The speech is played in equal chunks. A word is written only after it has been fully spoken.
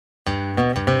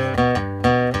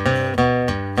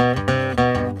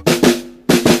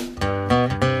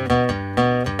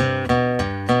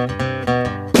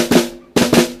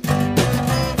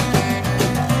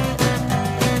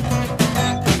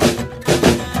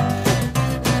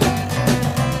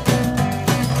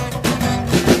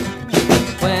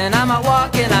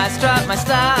my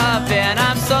stuff and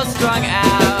I'm so strung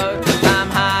out. I'm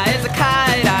high as a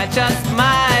kite, I just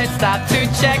might stop to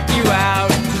check you out.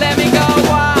 Let me go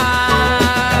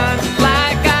on,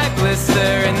 like I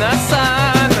blister in the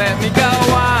sun. Let me go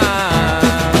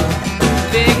on,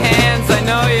 big hands, I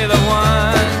know you're the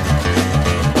one.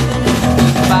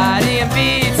 Body and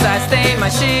beats, I stain my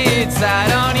sheets, I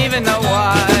don't even know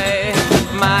why.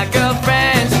 My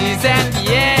girlfriend, she's at the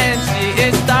end, she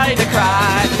is starting to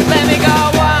cry. Let me go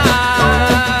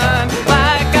on,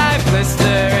 like I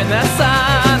blister in the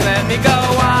sun. Let me go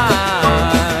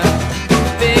on,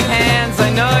 big hands, I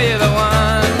know you're the one.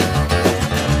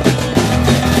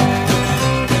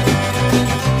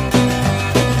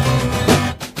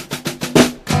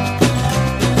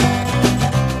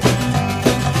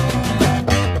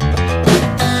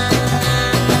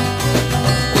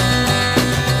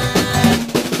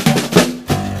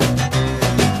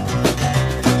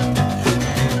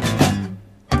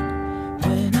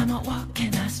 When I'm out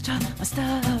walking, I strut my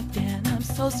stuff and I'm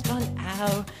so strung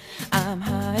out. I'm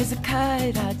high as a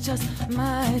kite, I just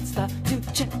might stop to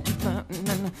check you out.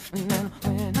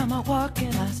 When I'm out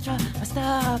walking, I strut my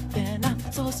stuff and I'm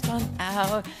so strung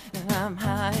out. I'm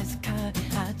high as a kite,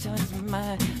 I just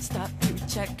might stop to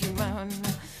check you out.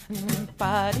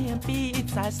 Body and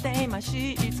beats, I stain my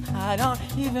sheets, I don't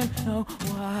even know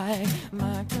why.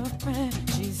 My girlfriend,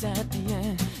 she's at the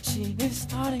end, she is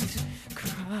starting to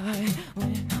cry.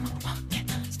 When I'm walking,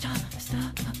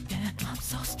 stop again, I'm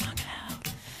so strung out.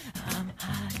 I'm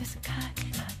high as a kite,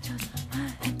 I just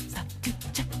might stop to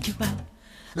check you out.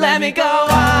 Let me go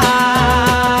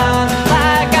on.